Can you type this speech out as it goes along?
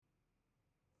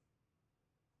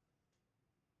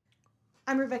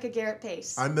I'm Rebecca Garrett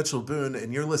Pace. I'm Mitchell Boone,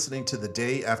 and you're listening to The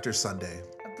Day After Sunday.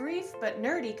 A brief but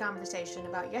nerdy conversation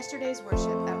about yesterday's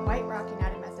worship at White Rock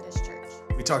United Methodist Church.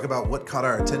 We talk about what caught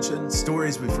our attention,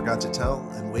 stories we forgot to tell,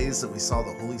 and ways that we saw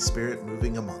the Holy Spirit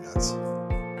moving among us.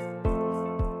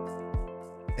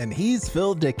 And he's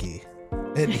Phil Dickey.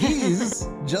 And he's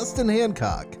Justin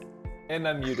Hancock. And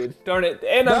I'm muted. Darn it.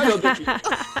 And I'm Phil Dickey.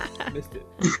 Missed it.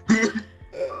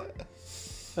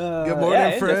 Good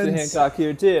morning, friends. Justin Hancock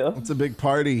here, too. It's a big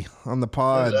party on the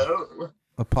pod. Hello.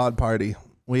 A pod party.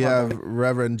 We have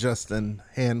Reverend Justin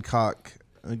Hancock,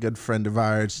 a good friend of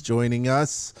ours, joining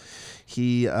us.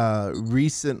 He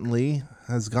recently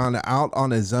has gone out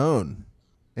on his own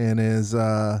and is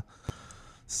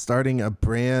starting a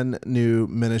brand new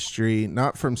ministry,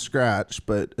 not from scratch,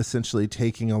 but essentially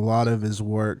taking a lot of his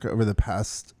work over the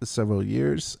past several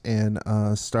years and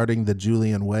starting the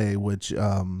Julian Way, which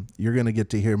you're going to get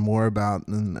to hear more about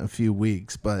in a few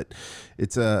weeks. But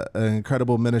it's an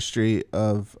incredible ministry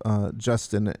of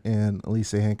Justin and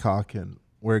Elisa Hancock, and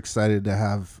we're excited to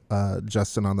have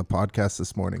Justin on the podcast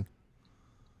this morning.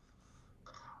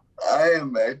 I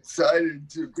am excited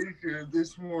to be here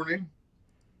this morning.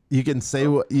 You can say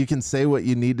what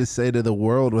you need to say to the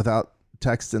world without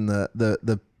texting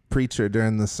the preacher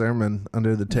during the sermon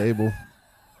under the table.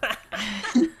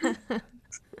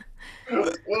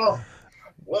 Well,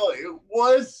 it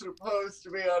was supposed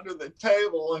to be under the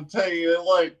table until you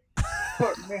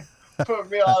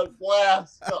put me on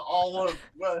blast to all of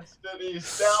West and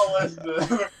East Dallas.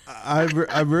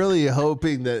 I'm really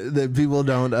hoping that people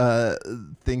don't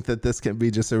think that this can be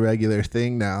just a regular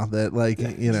thing now. That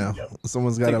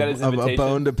someone's got a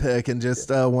bone to pick and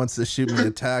just wants to shoot me a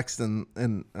text,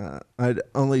 and I'd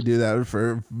only do that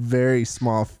for a very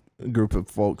small group of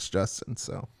folks, Justin.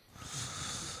 So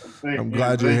I'm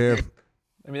glad you're here.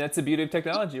 I mean, that's the beauty of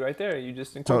technology right there. You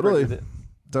just incorporated it.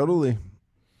 Totally.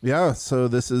 Yeah, so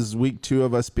this is week 2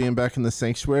 of us being back in the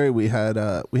sanctuary. We had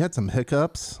some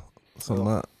hiccups,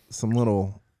 some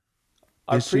little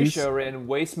Our issues. pre-show ran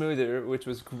way smoother, which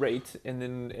was great, and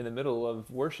then in the middle of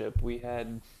worship, we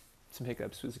had some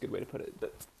hiccups. Was a good way to put it.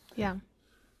 But Yeah,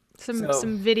 some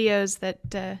videos that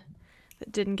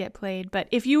didn't get played. But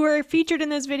if you were featured in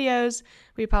those videos,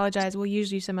 we apologize. We'll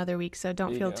use you some other week, so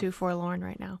don't feel too forlorn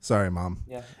right now. Sorry, Mom.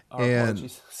 Yeah, our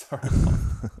apologies. Sorry, Mom.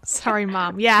 Sorry,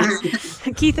 Mom. Yeah,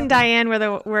 Keith and Diane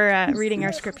were reading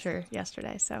our scripture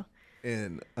yesterday. So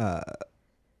And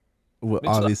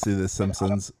obviously the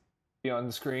Simpsons. Be on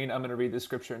the screen. I'm going to read the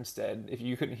scripture instead. If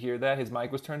you couldn't hear that, his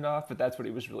mic was turned off, but that's what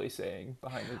he was really saying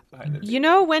behind the you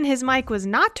know when his mic was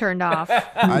not turned off?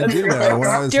 I do know. When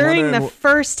I was During the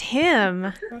first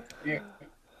hymn.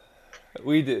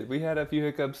 We did. We had a few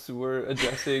hiccups we're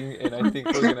adjusting, and I think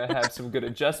we're going to have some good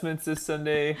adjustments this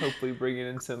Sunday, hopefully bringing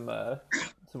in some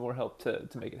more help to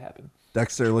make it happen.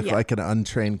 Dexter looked like an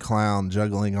untrained clown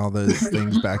juggling all those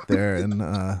things back there, and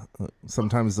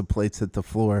sometimes the plates hit the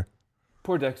floor.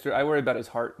 Poor Dexter. I worry about his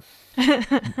heart. His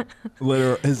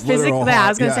literal heart. I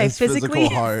was going to say his physically.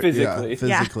 Physical heart. Physically. Yeah,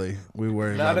 physically. We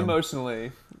worry Not about him.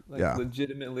 emotionally.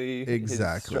 Legitimately.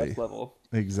 Exactly. His stress level.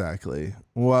 Exactly.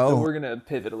 Well, So we're going to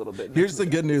pivot a little bit. Here's the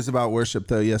good news about worship,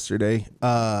 though. Yesterday,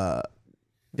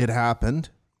 it happened.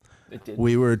 It did.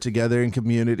 We were together in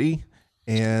community,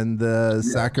 and the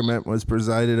sacrament was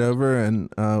presided over, and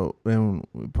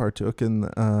we partook in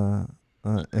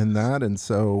that. And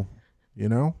so,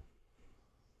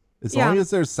 as long as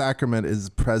their sacrament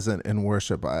is present in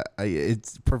worship,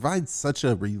 it provides such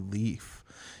a relief.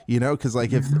 Because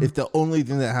if the only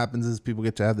thing that happens is people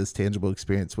get to have this tangible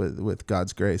experience with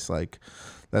God's grace,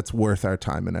 that's worth our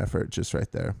time and effort just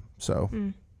right there. So,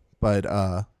 but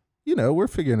we're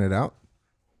figuring it out.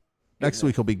 Next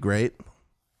week will be great.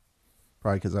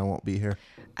 Probably because I won't be here.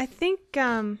 I think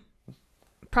probably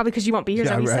because you won't be here.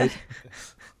 Yeah,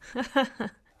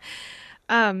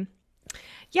 right.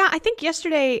 Yeah, I think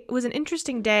yesterday was an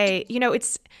interesting day.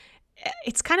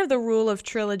 It's kind of the rule of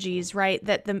trilogies, right?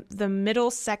 That the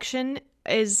middle section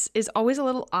is always a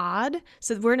little odd.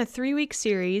 So we're in a 3-week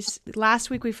series. Last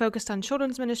week we focused on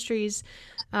children's ministries.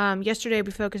 Yesterday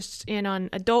we focused in on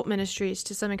adult ministries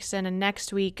to some extent, and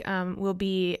next week will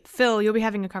be Phil. You'll be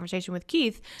having a conversation with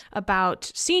Keith about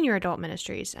senior adult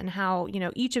ministries and how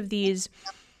each of these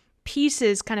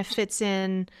pieces kind of fits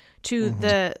in to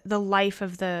the life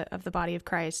of the body of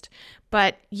Christ.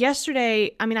 But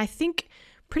yesterday, I think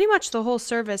pretty much the whole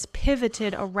service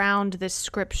pivoted around this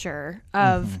scripture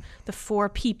of the 4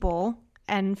 people.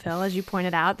 And Phil, as you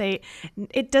pointed out,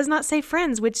 it does not say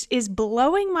friends, which is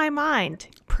blowing my mind.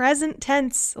 Present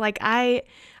tense, I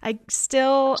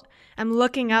still am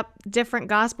looking up different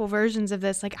gospel versions of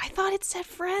this. I thought it said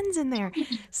friends in there.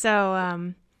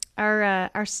 So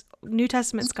New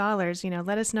Testament scholars,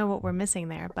 let us know what we're missing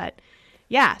there. But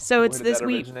yeah, so it's Where did this that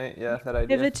we originate? Yeah, that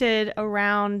idea. pivoted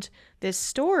around this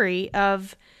story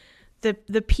of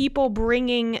the people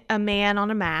bringing a man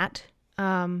on a mat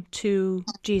to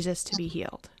Jesus to be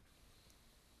healed.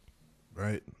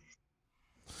 Right.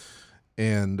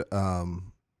 And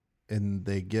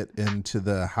they get into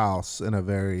the house in a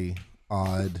very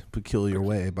odd, peculiar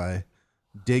way by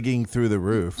digging through the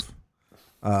roof,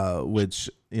 which,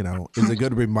 is a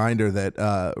good reminder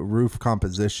that roof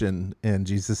composition in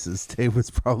Jesus's day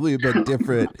was probably a bit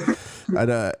different,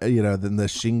 than the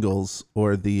shingles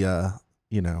or the,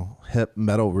 hip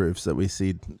metal roofs that we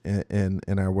see in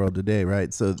our world today,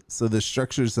 right? So the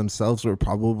structures themselves were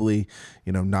probably,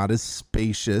 not as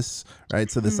spacious, right?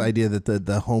 So this idea that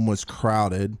the home was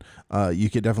crowded, you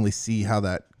could definitely see how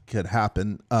that could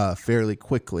happen fairly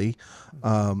quickly.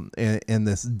 And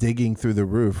this digging through the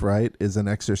roof, right, is an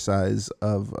exercise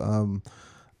of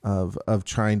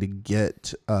trying to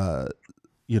get, an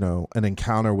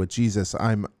encounter with Jesus.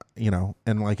 And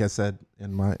like I said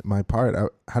in my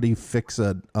part, how do you fix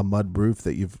a mud roof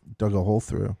that you've dug a hole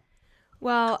through?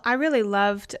 Well, I really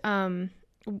loved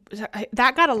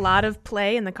that got a lot of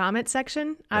play in the comment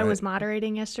section. I was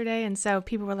moderating yesterday, and so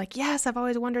people were like, yes, I've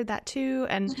always wondered that too.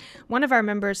 And one of our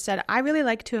members said, I really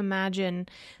like to imagine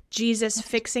Jesus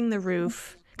fixing the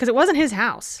roof, because it wasn't his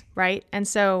house, right? And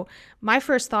so my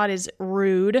first thought is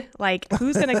rude, like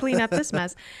who's going to clean up this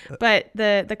mess? But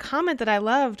the comment that I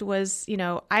loved was,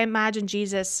 I imagine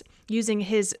Jesus using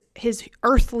his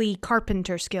earthly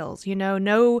carpenter skills,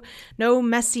 no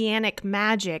messianic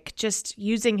magic, just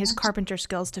using his carpenter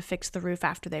skills to fix the roof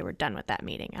after they were done with that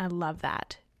meeting. I love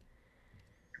that.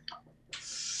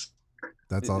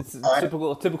 That's all. It's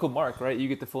typical Mark, right? You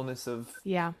get the fullness of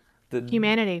the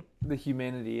humanity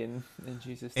in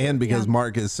Jesus. And because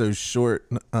Mark is so short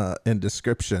in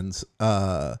descriptions,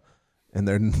 and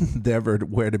they're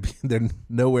nowhere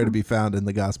to be found in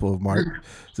the Gospel of Mark.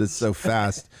 So it's so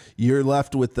fast. You're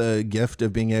left with the gift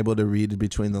of being able to read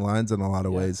between the lines in a lot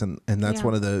of ways. And that's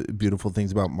one of the beautiful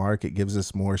things about Mark. It gives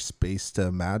us more space to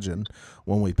imagine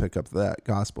when we pick up that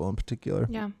gospel in particular.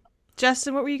 Yeah.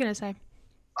 Justin, what were you going to say?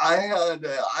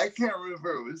 I can't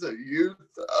remember, it was a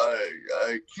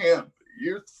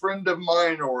youth friend of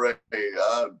mine or a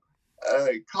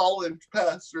college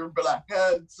pastor, but I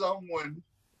had someone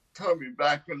tell me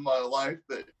back in my life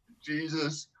that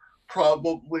Jesus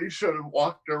probably should have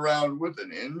walked around with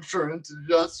an insurance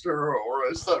adjuster or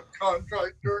a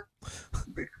subcontractor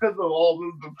because of all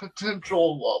of the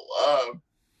potential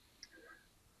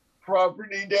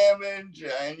property damage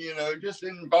and just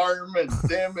environment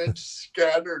damage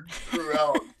scattered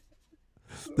throughout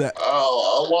a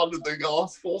lot of the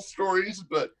gospel stories,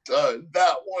 but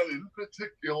that one in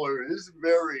particular is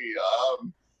very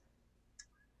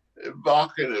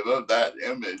evocative of that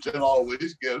image and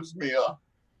always gives me a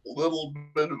little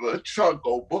bit of a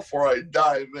chuckle before I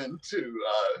dive into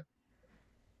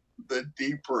the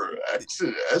deeper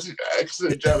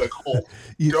exegetical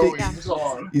goings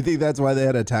on. You think that's why they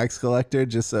had a tax collector,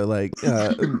 just so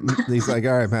he's like,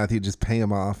 all right, Matthew, just pay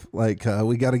him off. We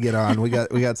got to get on. We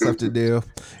got stuff to do.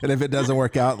 And if it doesn't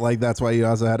work out, that's why you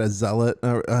also had a zealot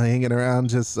hanging around,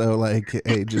 just so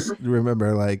hey, just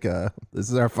remember, this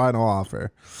is our final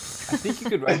offer. I think you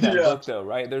could write that book though,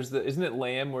 right? Isn't it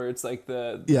Lamb, where it's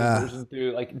the version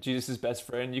through Jesus' best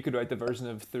friend? You could write the version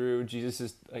of through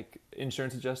Jesus'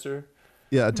 insurance adjuster.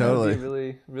 Yeah, totally. That would be a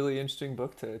really, really interesting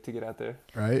book to get out there.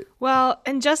 Right. Well,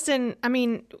 and Justin,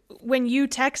 when you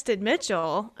texted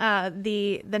Mitchell,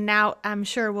 the now I'm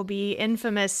sure will be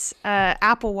infamous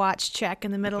Apple Watch check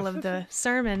in the middle of the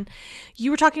sermon, you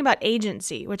were talking about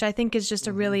agency, which I think is just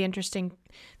a really interesting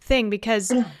thing,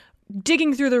 because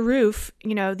digging through the roof,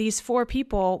 these four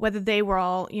people, whether they were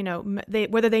all,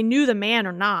 whether they knew the man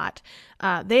or not,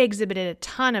 they exhibited a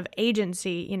ton of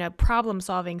agency, problem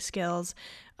solving skills.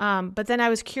 But then I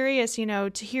was curious, to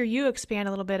hear you expand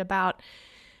a little bit about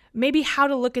maybe how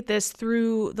to look at this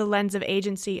through the lens of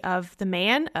agency of the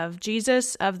man, of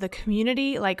Jesus, of the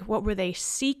community. What were they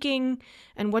seeking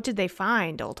and what did they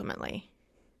find ultimately?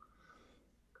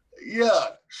 Yeah,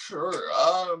 sure.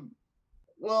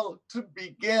 Well, to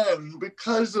begin,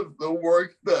 because of the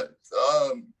work that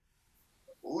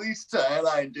Lisa and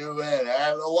I do, and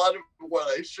a lot of what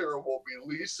I share will be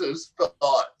Lisa's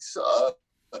thoughts,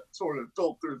 sort of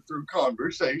filtered through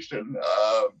conversation.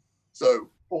 So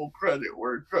full credit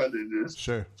where credit is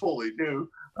fully due.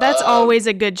 That's always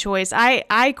a good choice.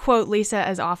 I quote Lisa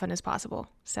as often as possible.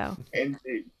 So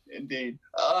Indeed.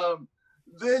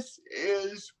 This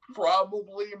is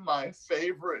probably my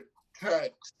favorite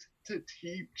text to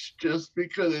teach, just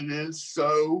because it is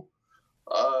so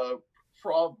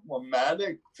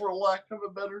problematic, for lack of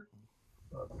a better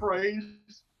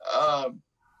phrase.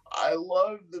 I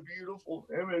love the beautiful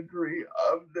imagery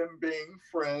of them being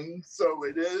friends, so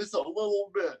it is a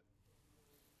little bit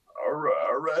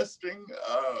arresting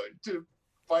to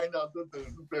find out that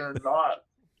they're not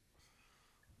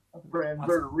friends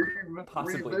or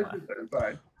possibly revisit their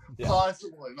side. Yeah.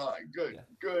 Possibly not. Good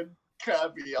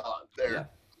caveat there.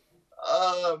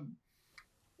 Yeah.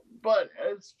 But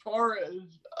as far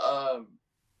as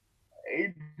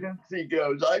agency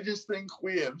goes, I just think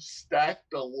we have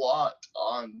stacked a lot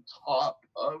on top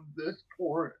of this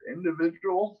poor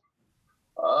individual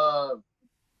over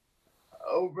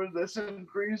the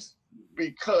centuries,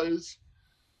 because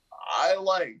I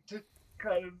like to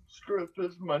kind of strip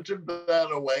as much of that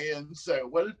away and say,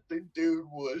 what if the dude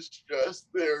was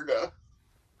just there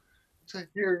to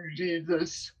hear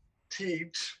Jesus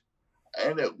teach,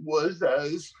 and it was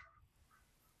as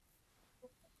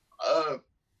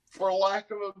for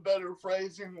lack of a better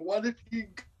phrasing, what if he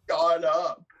got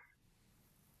up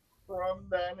from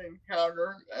that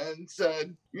encounter and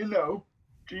said,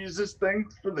 Jesus,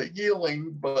 thanks for the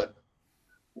healing, but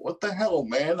what the hell,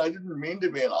 man? I didn't mean to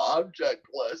be an object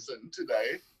lesson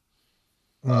today.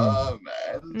 And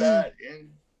that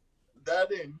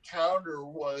encounter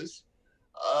was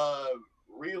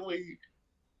really,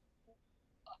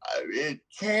 it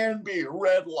can be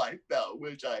read like that,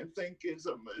 which I think is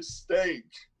a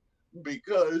mistake,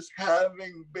 because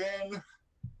having been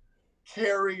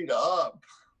carried up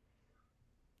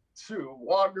to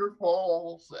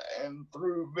waterfalls and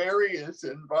through various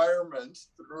environments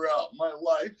throughout my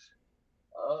life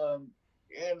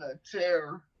in a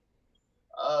chair,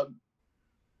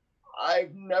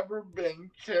 I've never been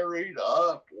carried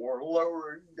up or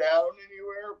lowered down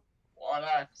anywhere on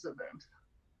accident.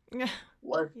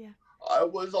 I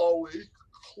was always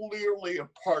clearly a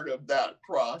part of that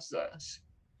process.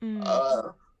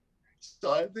 So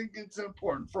I think it's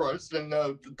important for us to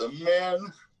know that the man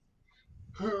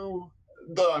who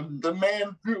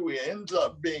ends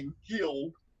up being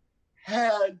healed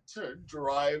had to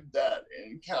drive that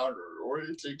encounter, or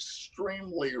it's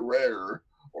extremely rare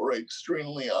or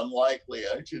extremely unlikely,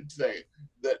 I should say,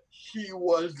 that he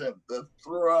wasn't the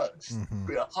thrust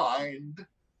behind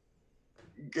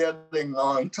getting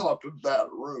on top of that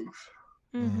roof.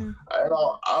 And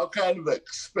I'll kind of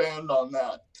expand on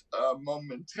that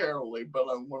momentarily, but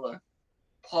I want to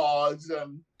pause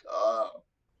and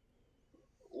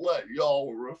let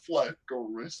y'all reflect or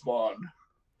respond.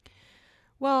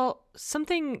 Well,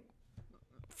 something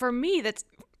for me that's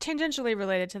tangentially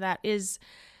related to that is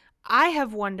I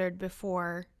have wondered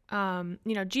before,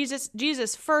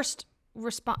 Jesus first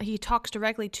he talks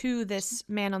directly to this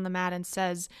man on the mat and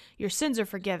says, your sins are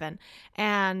forgiven,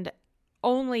 and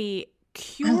only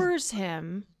cures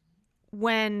him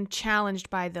when challenged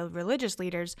by the religious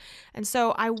leaders. And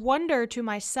so I wonder to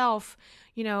myself,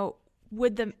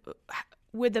 would the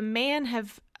man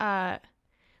have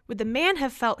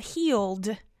felt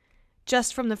healed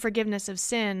just from the forgiveness of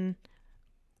sin,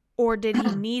 or did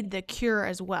he need the cure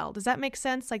as well? Does that make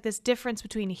sense? Like this difference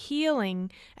between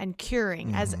healing and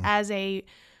curing as a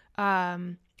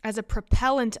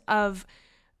propellant of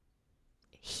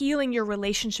healing your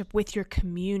relationship with your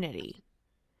community,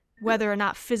 whether or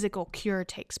not physical cure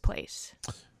takes place.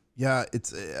 Yeah,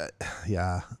 it's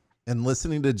And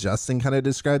listening to Justin kind of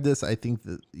describe this, I think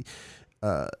that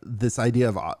this idea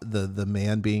of the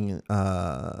man being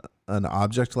an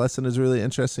object lesson is really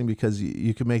interesting, because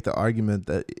you can make the argument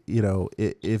that,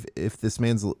 if this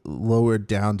man's lowered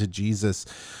down to Jesus,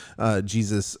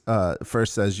 Jesus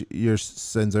first says your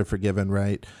sins are forgiven,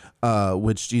 right?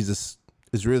 Which Jesus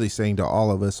is really saying to all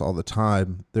of us all the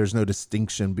time. There's no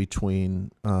distinction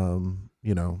between,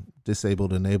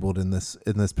 disabled, enabled in this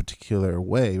particular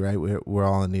way, right? We're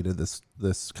all in need of this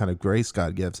kind of grace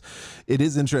God gives. It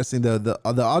is interesting though.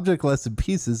 The object lesson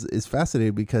piece is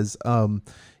fascinating, because,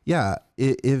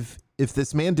 if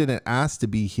this man didn't ask to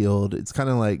be healed, it's kind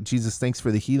of like, Jesus, thanks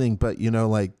for the healing. But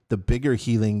like the bigger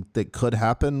healing that could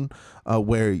happen,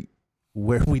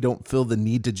 where we don't feel the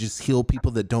need to just heal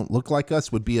people that don't look like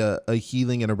us, would be a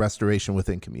healing and a restoration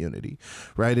within community,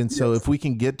 right? And so if we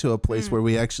can get to a place where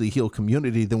we actually heal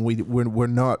community, then we're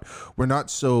not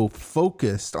so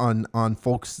focused on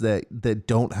folks that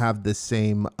don't have the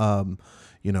same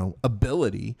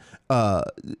ability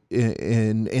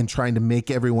in trying to make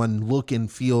everyone look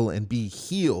and feel and be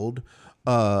healed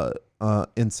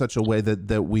in such a way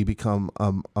that we become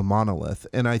a monolith.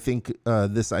 And I think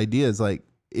this idea is like,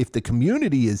 if the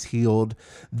community is healed,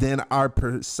 then our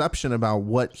perception about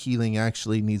what healing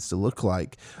actually needs to look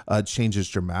like changes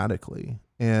dramatically.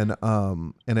 and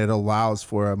it allows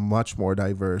for a much more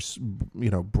diverse,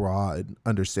 broad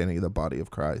understanding of the body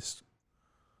of Christ.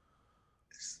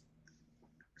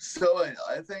 So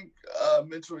I think,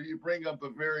 Mitchell, you bring up a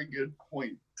very good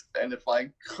point. And if I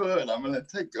could, I'm going to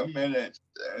take a minute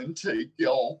and take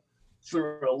y'all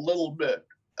through a little bit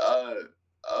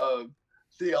of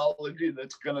theology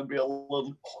that's going to be a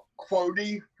little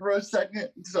quotey for a second.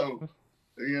 So,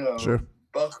 Sure.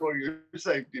 Buckle your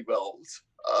safety belts.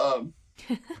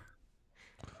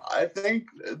 I think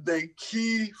the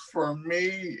key for me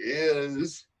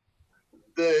is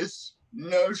this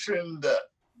notion that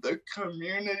the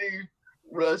community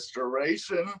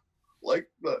restoration, like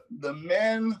the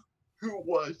man who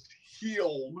was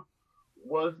healed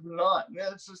was not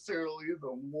necessarily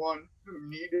the one who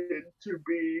needed to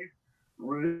be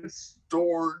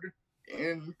restored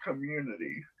in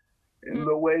community, in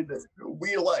the way that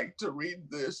we like to read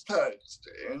this text,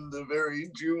 in the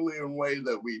very Julian way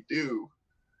that we do.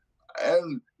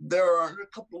 And there are a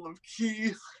couple of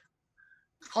key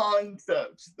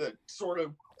concepts that sort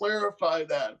of clarify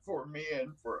that for me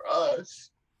and for us.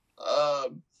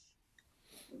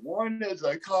 One is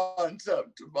a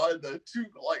concept by the two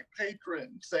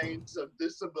patron saints of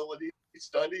disability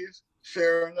studies,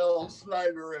 Sharon L.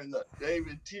 Snyder and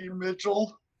David T.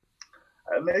 Mitchell.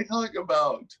 And they talk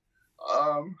about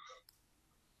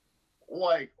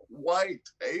white,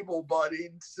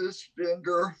 able-bodied,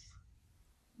 cisgender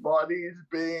bodies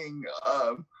being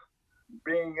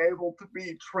able to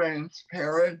be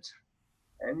transparent,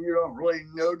 and you don't really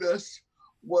notice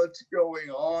what's going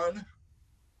on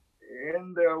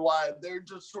in their life. They're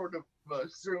just sort of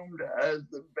assumed as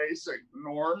the basic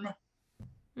norm.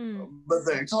 But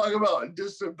they talk about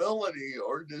disability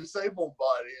or disabled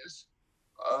bodies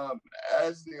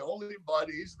as the only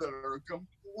bodies that are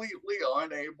completely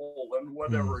unable in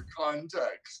whatever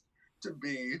context to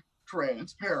be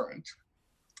transparent.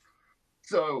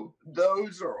 So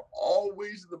those are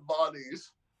always the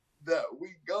bodies that we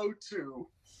go to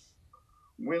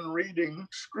when reading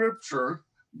scripture,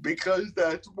 because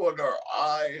that's what our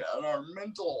eye and our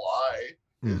mental eye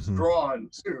is drawn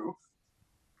to.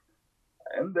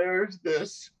 And there's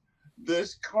this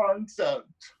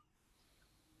concept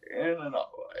in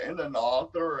an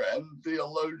author and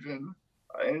theologian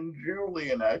and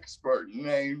Julian expert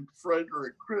named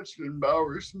Frederick Christian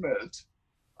Bauer-Smith,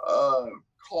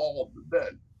 called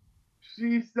that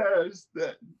he says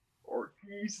that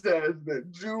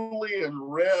Julian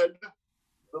read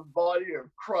the body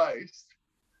of Christ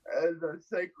as a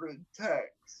sacred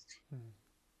text.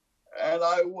 And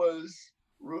I was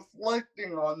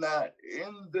reflecting on that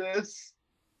in this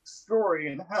story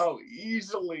and how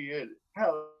easy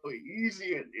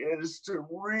it is to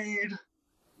read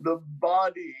the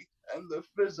body and the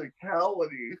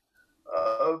physicality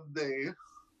of the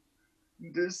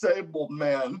disabled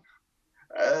man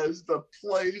as the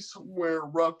place where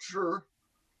rupture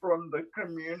from the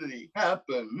community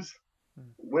happens.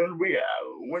 When we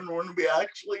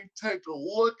actually take a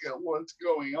look at what's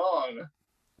going on,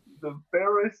 the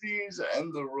Pharisees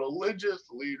and the religious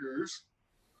leaders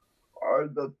are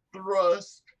the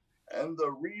thrust and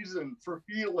the reason for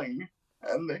healing,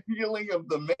 and the healing of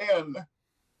the man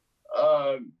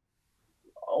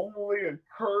only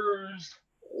occurs,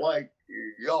 like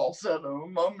y'all said a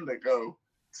moment ago,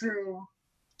 to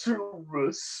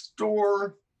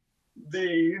restore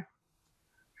the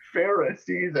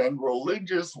Pharisees and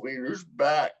religious leaders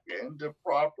back into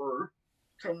proper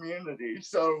community.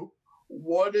 So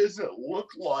what does it look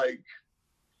like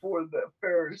for the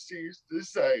Pharisees to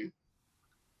say,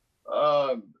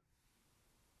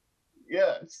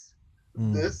 yes,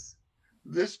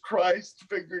 this Christ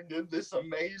figure did this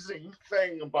amazing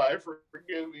thing by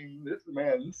forgiving this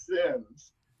man's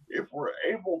sins? If we're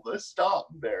able to stop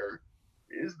there,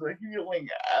 is the healing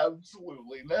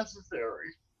absolutely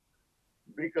necessary?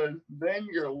 Because then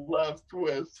you're left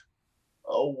with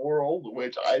a world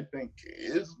which I think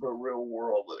is the real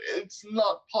world. It's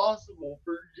not possible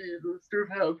for Jesus to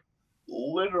have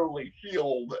literally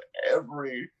healed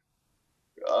every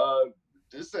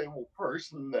disabled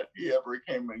person that he ever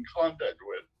came in contact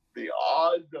with. The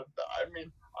odds of that,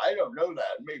 I don't know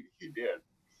that. Maybe he did.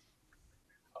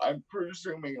 I'm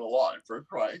presuming a lot for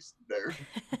Christ there.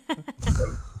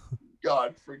 So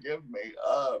God forgive me.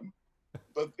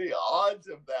 But the odds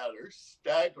of that are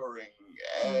staggering.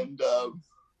 And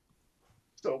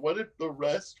so what if the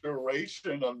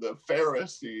restoration of the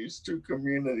Pharisees to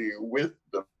community with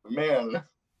the men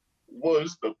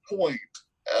was the point?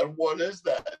 And what does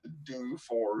that do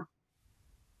for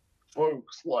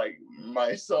folks like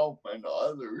myself and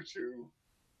others who,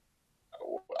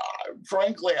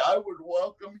 frankly, I would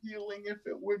welcome healing if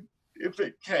if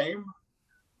it came,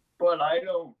 but I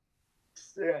don't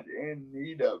sit in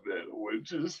need of it,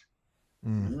 which is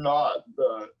not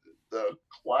the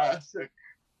classic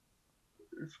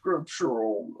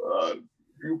scriptural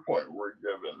viewpoint we're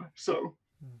given. So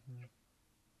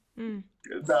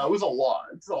that was a lot,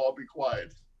 so I'll be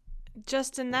quiet.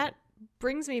 Justin, that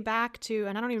brings me back to,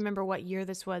 and I don't even remember what year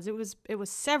this was. It was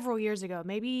several years ago,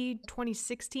 maybe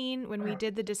 2016, when we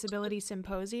did the Disability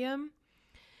Symposium.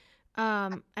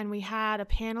 And we had a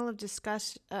panel of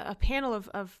panelists.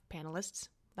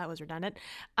 That was redundant.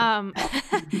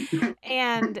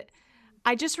 And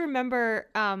I just remember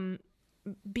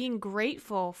being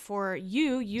grateful for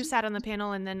you sat on the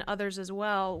panel, and then others as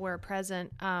well were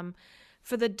present,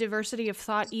 for the diversity of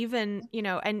thought, even,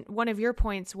 and one of your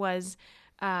points was,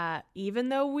 even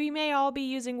though we may all be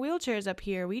using wheelchairs up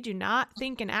here, we do not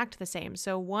think and act the same.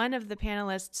 So one of the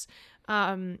panelists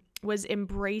was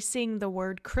embracing the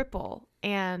word cripple,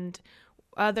 and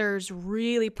others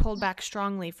really pulled back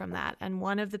strongly from that. And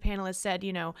one of the panelists said,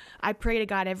 I pray to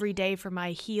God every day for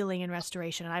my healing and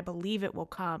restoration, and I believe it will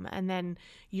come. And then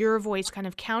your voice kind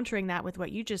of countering that with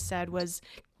what you just said was,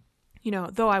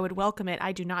 though I would welcome it,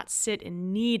 I do not sit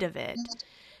in need of it.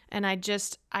 And I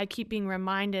keep being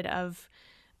reminded of,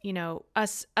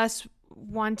 us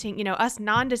wanting, us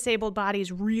non-disabled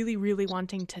bodies really, really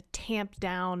wanting to tamp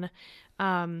down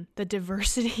the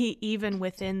diversity even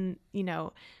within,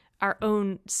 our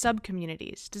own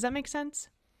sub-communities. Does that make sense?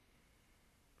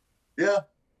 Yeah.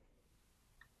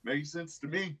 Makes sense to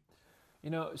me.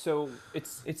 So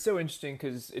it's so interesting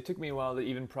because it took me a while to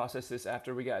even process this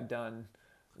after we got done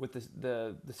with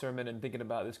the sermon and thinking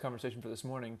about this conversation for this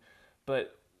morning.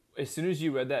 But as soon as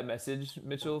you read that message,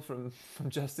 Mitchell, from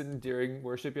Justin during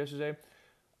worship yesterday,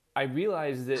 I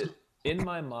realized that in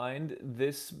my mind,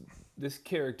 this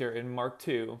character in Mark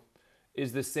 2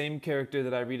 is the same character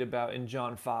that I read about in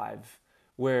John 5,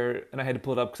 where, and I had to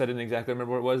pull it up because I didn't exactly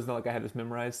remember what it was. It's not like I had this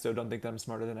memorized, so don't think that I'm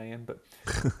smarter than I am. But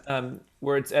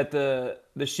where it's at the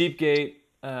sheep gate,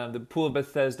 the pool of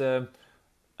Bethesda.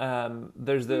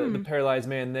 There's the paralyzed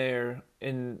man there,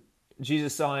 and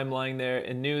Jesus saw him lying there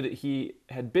and knew that he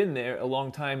had been there a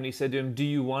long time, and he said to him, "Do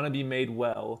you want to be made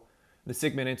well?" The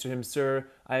sick man answered him, "Sir,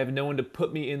 I have no one to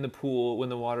put me in the pool when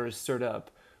the water is stirred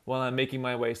up. While I'm making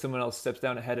my way, someone else steps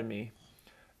down ahead of me."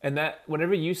 And that,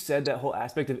 whenever you said that whole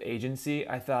aspect of agency,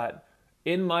 I thought,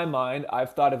 in my mind,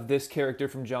 I've thought of this character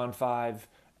from John 5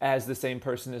 as the same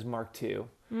person as Mark 2.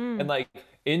 And like,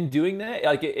 in doing that,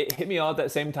 like it hit me all at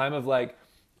that same time of like,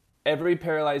 every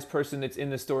paralyzed person that's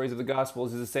in the stories of the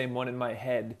Gospels is the same one in my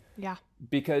head. Yeah.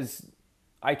 Because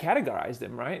I categorized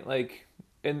them, right? Like,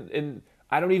 and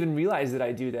I don't even realize that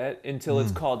I do that until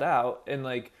it's called out. And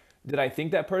like, did I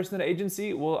think that person had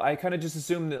agency? Well, I kind of just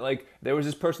assumed that like there was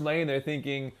this person laying there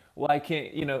thinking, well, I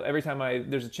can't, every time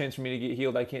there's a chance for me to get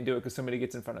healed, I can't do it because somebody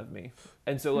gets in front of me.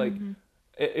 And so like,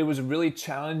 it was really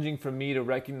challenging for me to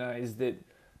recognize that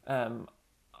I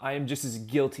am just as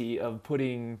guilty of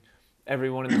putting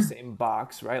everyone in the same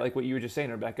box, right? Like what you were just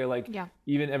saying, Rebecca, like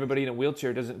even everybody in a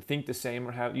wheelchair doesn't think the same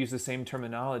or use the same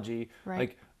terminology. Right.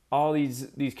 Like all these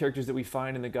characters that we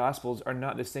find in the Gospels are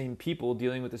not the same people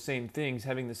dealing with the same things,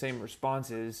 having the same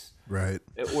responses, right?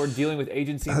 Or dealing with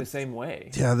agency in the same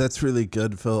way. Yeah, that's really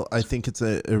good, Phil. I think it's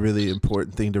a really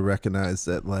important thing to recognize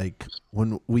that, like,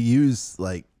 when we use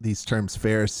like these terms,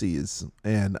 Pharisees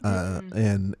and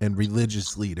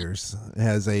religious leaders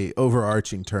as a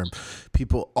overarching term,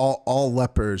 people, all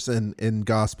lepers in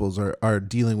Gospels are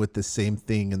dealing with the same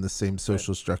thing in the same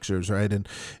social structures, right? And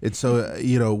so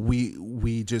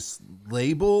we just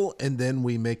label and then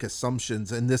we make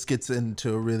assumptions, and this gets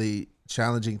into a really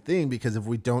challenging thing because if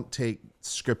we don't take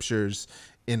scriptures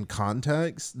in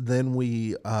context, then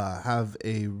we have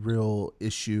a real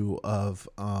issue of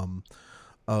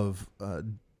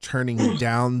turning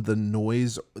down the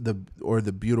noise, or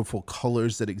the beautiful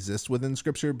colors that exist within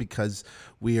scripture, because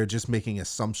we are just making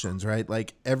assumptions, right?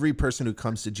 Like every person who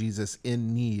comes to Jesus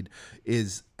in need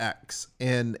is X,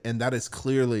 and that is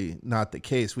clearly not the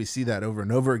case. We see that over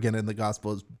and over again in the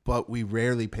Gospels, but we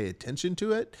rarely pay attention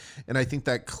to it. And I think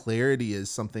that clarity is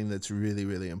something that's really,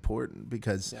 really important,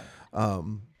 because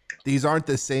these aren't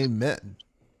the same men.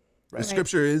 Right. The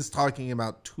scripture is talking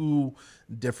about two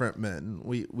different men.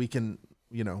 We can,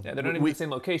 they're not even in the same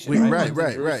location, right?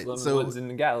 Right. So one's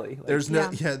in Galilee. Like, there's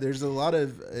there's a lot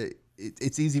of.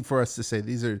 It's easy for us to say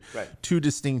these are two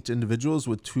distinct individuals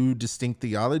with two distinct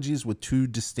theologies with two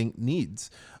distinct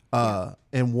needs,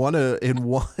 and one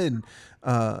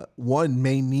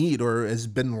may need or has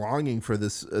been longing for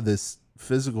this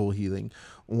physical healing,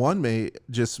 one may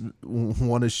just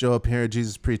want to show up here at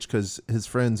Jesus Preach because his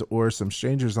friends or some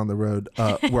strangers on the road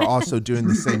were also doing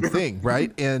the same thing,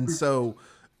 right? And so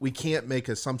we can't make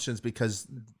assumptions because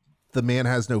the man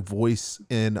has no voice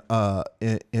in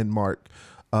Mark.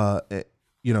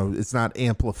 It's not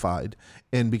amplified,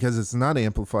 and because it's not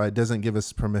amplified, doesn't give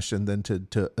us permission then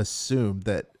to assume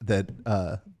that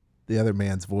the other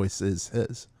man's voice is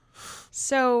his.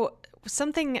 So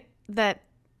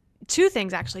two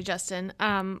things actually, Justin.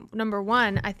 Number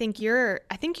one, I think you're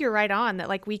right on that.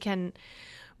 Like we can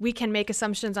make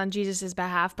assumptions on Jesus's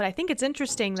behalf, but I think it's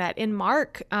interesting that in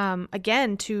Mark,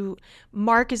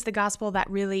 Mark is the gospel that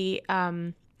really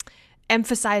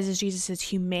emphasizes Jesus's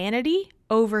humanity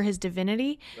over his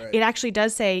divinity. Right. It actually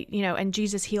does say, and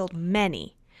Jesus healed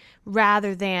many,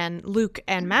 rather than Luke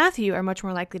and Matthew are much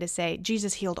more likely to say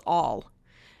Jesus healed all.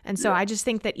 And so I just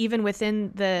think that even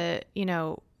within the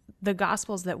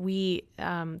Gospels that we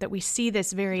see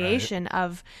this variation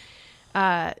of,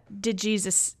 did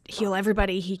Jesus heal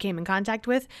everybody he came in contact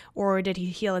with, or did he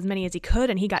heal as many as he could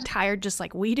and he got tired just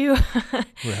like we do?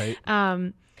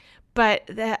 Right. But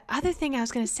the other thing I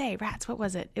was going to say, rats, what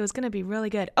was it? It was going to be really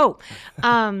good.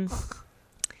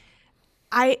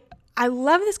 I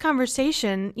love this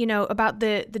conversation, about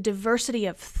the diversity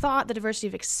of thought, the diversity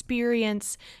of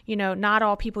experience. Not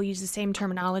all people use the same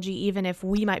terminology, even if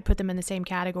we might put them in the same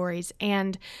categories.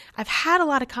 And I've had a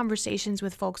lot of conversations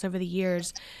with folks over the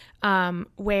years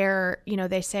where,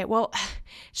 they say, well,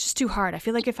 it's just too hard. I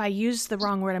feel like if I use the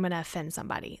wrong word, I'm going to offend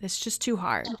somebody. It's just too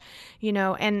hard,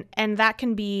 and that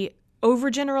can be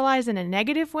overgeneralized in a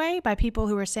negative way by people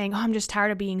who are saying, oh, I'm just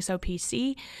tired of being so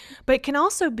PC. But it can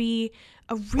also be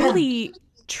a really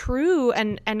true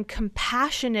and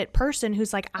compassionate person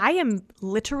who's like, I am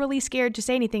literally scared to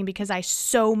say anything because I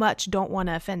so much don't want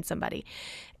to offend somebody.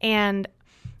 And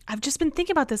I've just been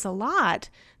thinking about this a lot,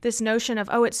 this notion of,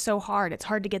 it's so hard. It's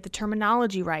hard to get the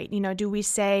terminology right. Do we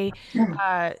say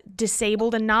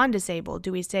disabled and non-disabled?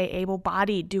 Do we say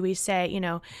able-bodied? Do we say,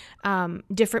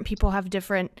 different people have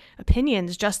different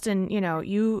opinions? Justin,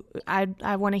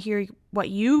 I want to hear what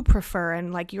you prefer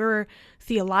and like your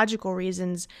theological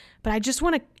reasons. But I just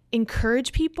want to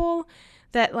encourage people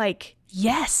that like,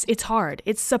 yes, it's hard.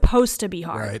 It's supposed to be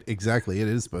hard. Right, exactly. It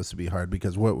is supposed to be hard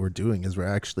because what we're doing is we're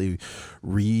actually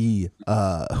we're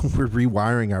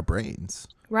rewiring our brains.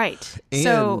 Right.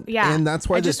 And that's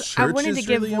why I wanted to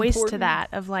give voice to that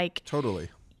of like totally.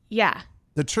 Yeah.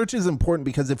 The church is important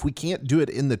because if we can't do it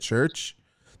in the church,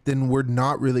 then we're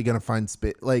not really going to find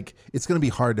space. Like it's going to be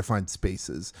hard to find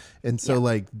spaces. And so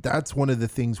like, that's one of the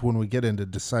things when we get into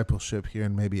discipleship here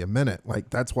in maybe a minute,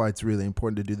 like that's why it's really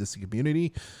important to do this in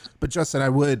community. But Justin, I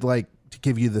would like to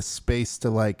give you the space to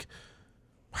like,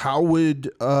 how would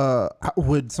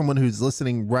someone who's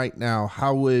listening right now,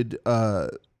 how would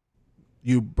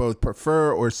you both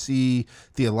prefer or see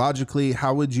theologically,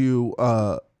 how would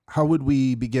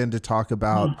we begin to talk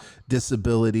about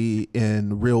disability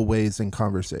in real ways in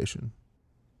conversation?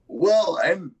 Well,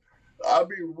 and I'll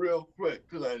be real quick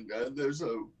because there's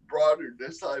a broader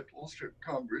discipleship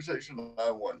conversation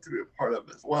I want to be a part of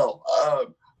as well.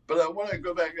 But I want to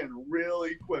go back and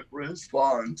really quick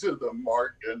respond to the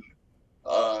Mark and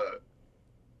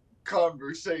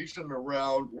conversation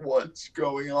around what's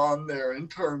going on there in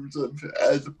terms of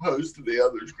as opposed to the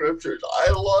other scriptures.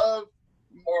 I love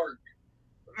Mark.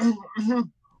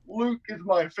 Luke is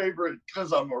my favorite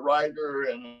because I'm a writer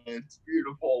and it's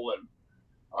beautiful and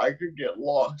I could get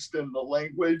lost in the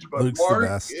language, but Luke's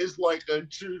Mark is like a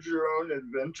choose your own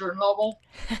adventure novel.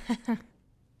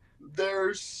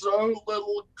 There's so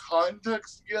little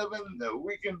context given that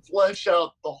we can flesh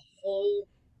out the whole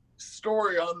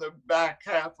story on the back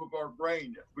half of our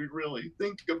brain if we really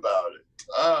think about it.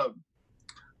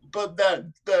 But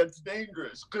that's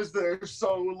dangerous because there's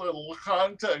so little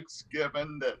context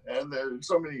given and there's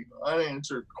so many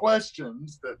unanswered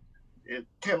questions that it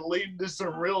can lead to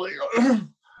some really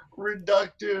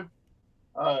reductive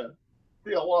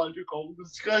theological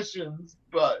discussions.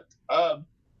 But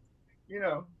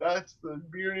that's the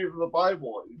beauty of the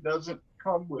Bible. It doesn't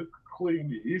come with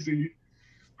clean, easy,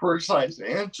 precise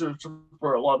answers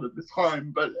for a lot of the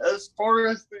time. But as far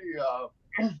as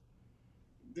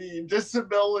the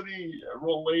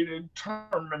disability-related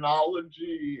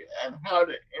terminology and how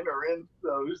to enter into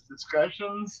those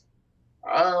discussions,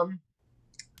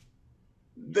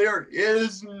 there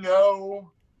is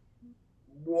no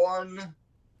one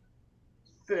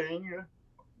thing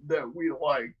that we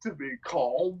like to be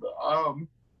called.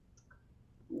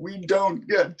 We don't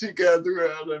get together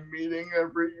at a meeting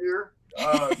every year.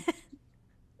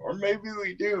 Or maybe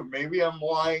we do. Maybe I'm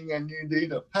lying and you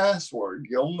need a password.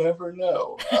 You'll never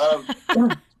know.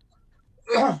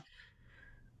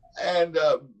 And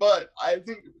but I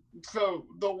think so.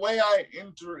 The way I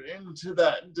enter into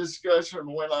that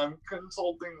discussion when I'm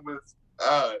consulting with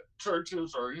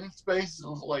churches or in spaces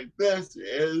like this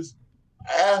is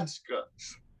ask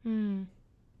us. Mm.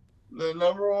 The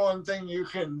number one thing you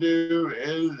can do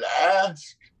is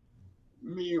ask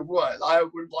me what I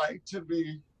would like to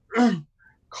be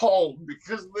called,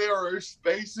 because there are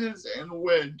spaces in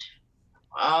which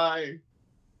I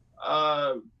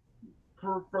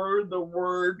prefer the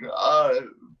word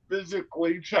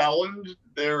physically challenged.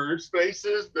 There are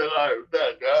spaces that I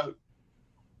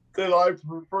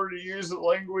prefer to use the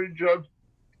language of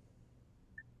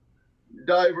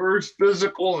diverse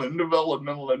physical and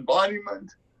developmental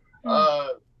embodiment.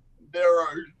 There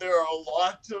are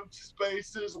lots of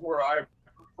spaces where I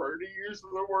prefer to use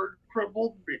the word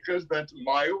crippled because that's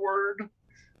my word,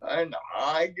 and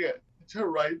I get to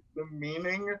write the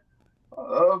meaning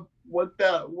of what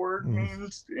that word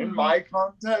means in my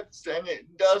context, and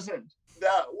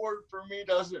that word for me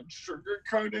doesn't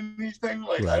sugarcoat anything.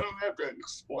 Like, I don't have to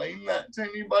explain that to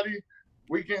anybody.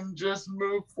 We can just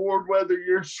move forward whether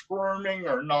you're squirming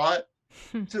or not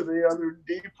to the other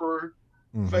deeper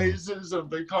phases of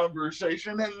the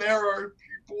conversation. And there are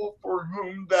people for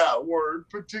whom that word,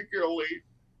 particularly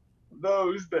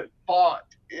those that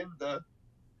fought in the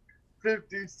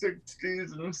 50s,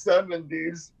 60s, and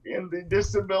 70s in the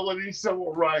disability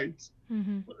civil rights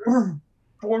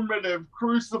formative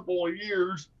crucible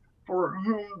years, for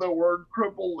whom the word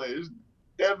cripple is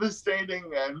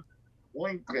devastating and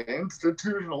linked to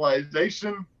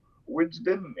institutionalization, which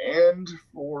didn't end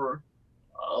for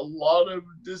a lot of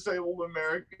disabled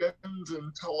Americans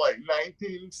until like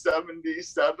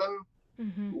 1977,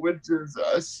 which is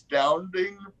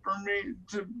astounding for me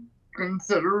to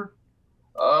consider.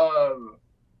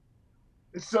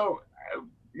 So,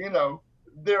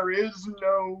 there is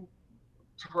no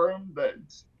term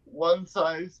that's one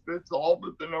size fits all,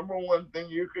 but the number one thing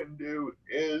you can do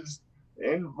is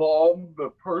involve the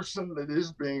person that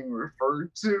is being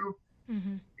referred to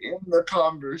in the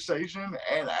conversation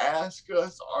and ask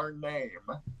us our name.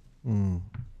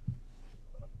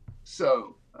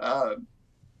 So I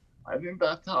think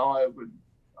that's how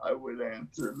I would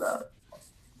answer that.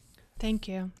 Thank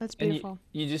you. That's beautiful. And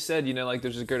you just said, like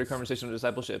there's a greater conversation of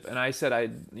discipleship. And I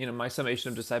said, my summation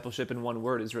of discipleship in one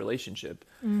word is relationship.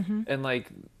 And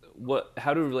like,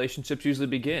 how do relationships usually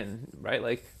begin? Right?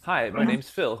 Like, hi, my name's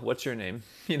Phil. What's your name?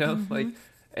 Like,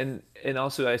 and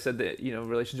also I said that,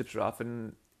 relationships are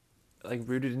often like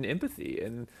rooted in empathy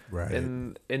and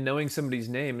knowing somebody's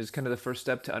name is kind of the first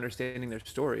step to understanding their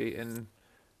story. And,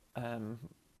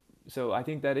 so I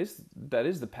think that is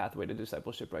the pathway to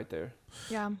discipleship right there.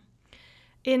 Yeah.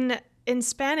 In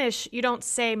Spanish, you don't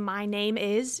say my name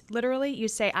is, literally, you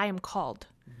say I am called.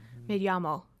 Me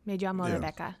llamo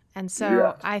Rebecca. And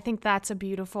so I think that's a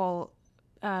beautiful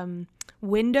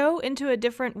window into a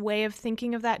different way of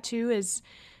thinking of that too, is,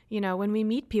 when we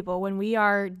meet people, when we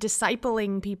are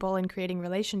discipling people and creating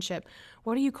relationship,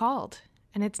 what are you called?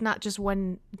 And it's not just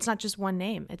one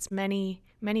name, it's many,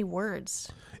 many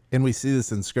words. And we see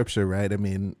this in scripture, right? I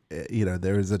mean,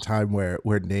 there was a time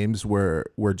where names were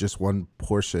just one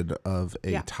portion of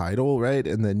a title, right?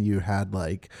 And then you had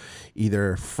like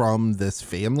either from this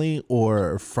family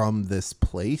or from this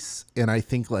place. And I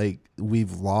think like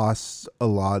we've lost a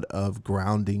lot of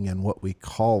grounding in what we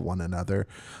call one another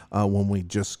when we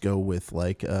just go with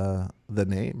like the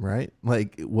name, right?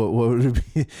 Like what would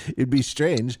it be? It'd be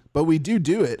strange, but we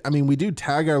do it. I mean, we do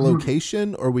tag our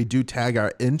location or we do tag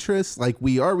our interests. Like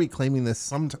we are reclaiming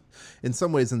this in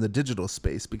some ways in the digital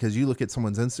space, because you look at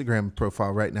someone's Instagram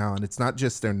profile right now and it's not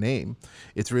just their name.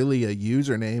 It's really a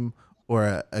username or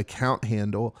a account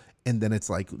handle. And then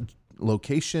it's like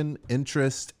location,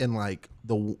 interest, and like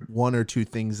the one or two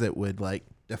things that would like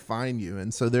define you.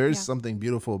 And so there is something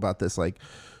beautiful about this, like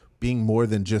being more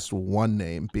than just one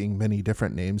name, being many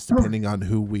different names, depending on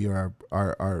who we are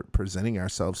presenting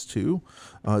ourselves to,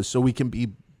 so we can be,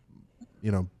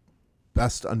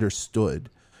 best understood.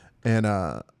 And,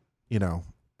 I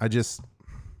just,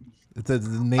 the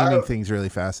naming thing's really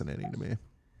fascinating to me.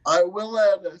 I will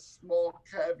add a small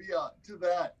caveat to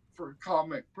that for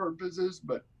comic purposes,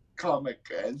 but comic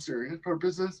and serious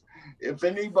purposes. If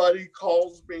anybody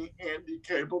calls me handy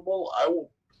capable, I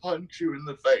will punch you in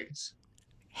the face.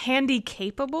 Handy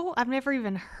capable? I've never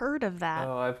even heard of that.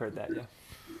 Oh, I've heard that, yeah.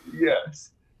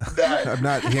 Yes. I'm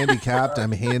not handicapped,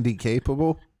 I'm handy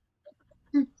capable.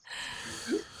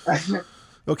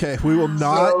 Okay, we will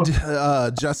not.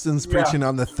 Justin's preaching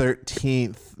on the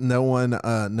 13th. No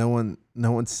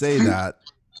one say that.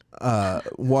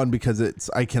 One, because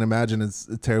I can imagine it's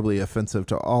terribly offensive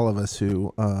to all of us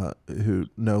who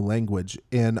know language,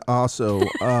 and also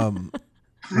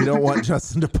we don't want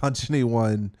Justin to punch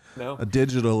anyone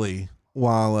digitally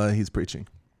while he's preaching.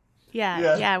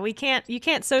 Yeah. You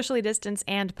can't socially distance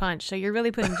and punch. So you're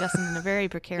really putting Justin in a very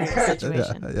precarious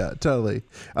situation. Yeah, totally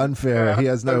unfair. He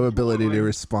has no ability to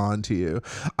respond to you.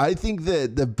 I think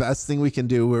that the best thing we can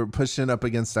do, we're pushing up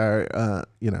against our,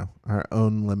 our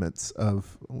own limits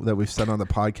that we've set on the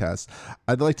podcast.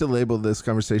 I'd like to label this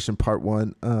conversation part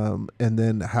 1, and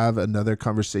then have another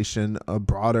conversation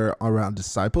broader around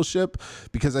discipleship,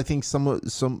 because I think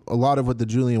a lot of what the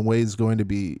Julian Way is going to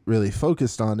be really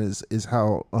focused on is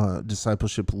how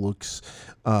discipleship looks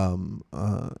and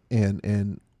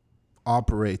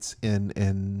operates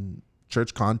in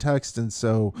church context. And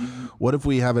so what if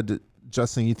we have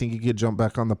Justin, you think you could jump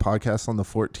back on the podcast on the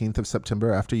 14th of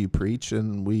September after you preach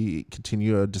and we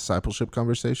continue a discipleship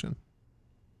conversation?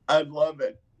 I'd love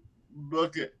it.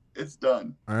 Book it. It's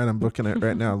done. All right, I'm booking it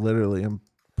right now. Literally, I'm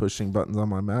pushing buttons on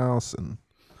my mouse and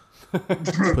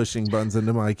pushing buttons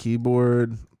into my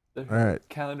keyboard. There's all right.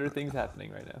 Calendar things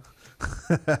happening right now.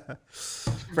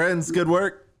 Friends, good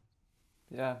work.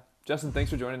 Yeah. Justin, thanks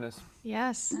for joining us.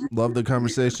 Yes. Love the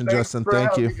conversation, Thanks Justin. for Thank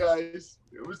having you. me, guys.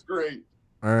 It was great.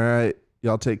 All right.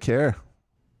 Y'all take care.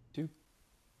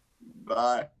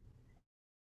 Bye.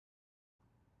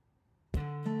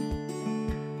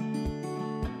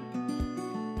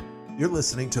 You're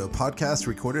listening to a podcast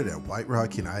recorded at White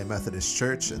Rock United Methodist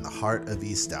Church in the heart of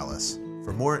East Dallas.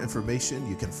 For more information,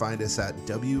 you can find us at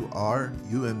wrumc.org,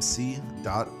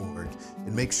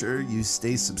 and make sure you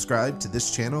stay subscribed to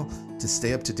this channel to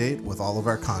stay up to date with all of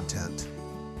our content.